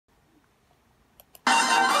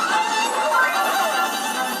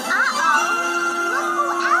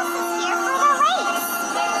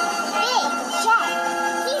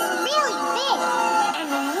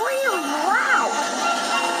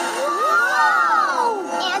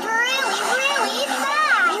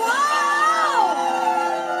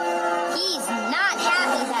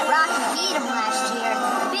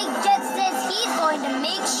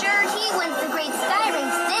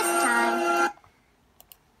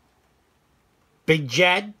Big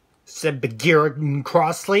Jed, said Bagheera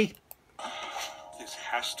crossly. This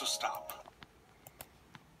has to stop.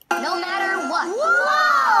 No matter what.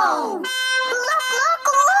 Whoa! Look, look,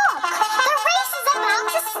 look! The race is about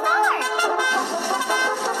to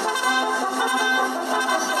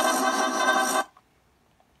start!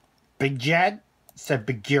 Big Jed, said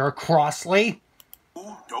Bagheera crossly.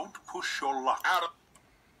 You don't push your luck out of...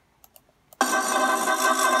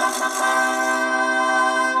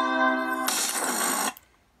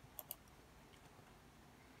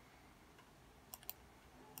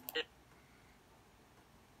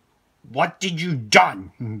 What did you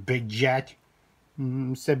done, Big Jed?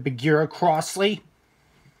 Said Bagheera crossly.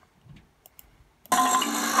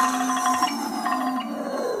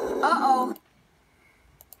 Uh-oh.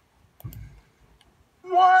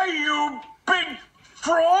 Why, you big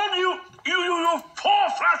fraud! You poor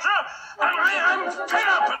flasher! I'm fed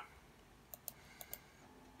up!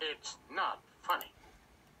 It's not funny.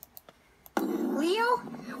 Leo,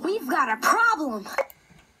 we've got a problem.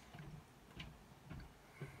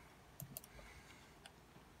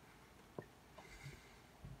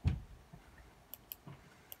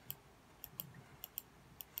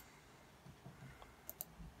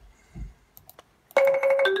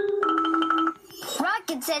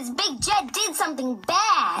 Rocket says Big Jed did something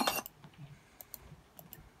bad.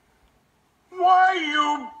 Why,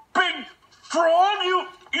 you big fraud! You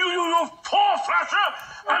poor flasher!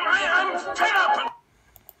 I'm fed up!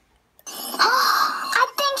 I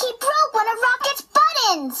think he broke one of Rocket's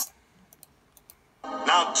buttons.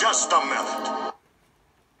 Now, just a minute.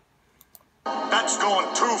 That's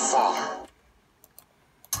going too far.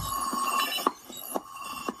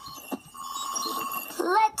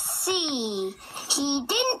 Let's see. He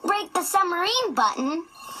didn't break the submarine button.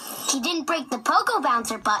 He didn't break the Pogo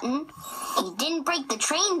Bouncer button. He didn't break the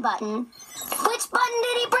train button. Which button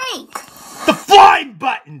did he break? The flying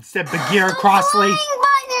button, said Bagheera crossly. The flying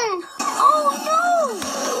button! Oh no!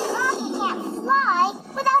 Rocket can't fly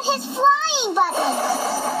without his flying button.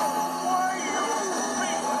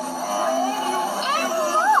 And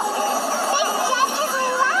look! Big Jed is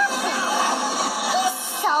laughing. He's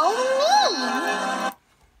so mean.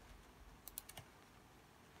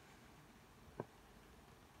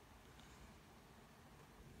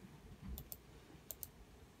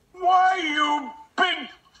 Why, you big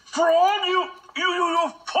fraud! You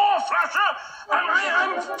poor flasher!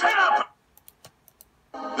 I'm fed up!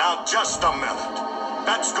 Now, just a minute.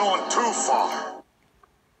 That's going too far.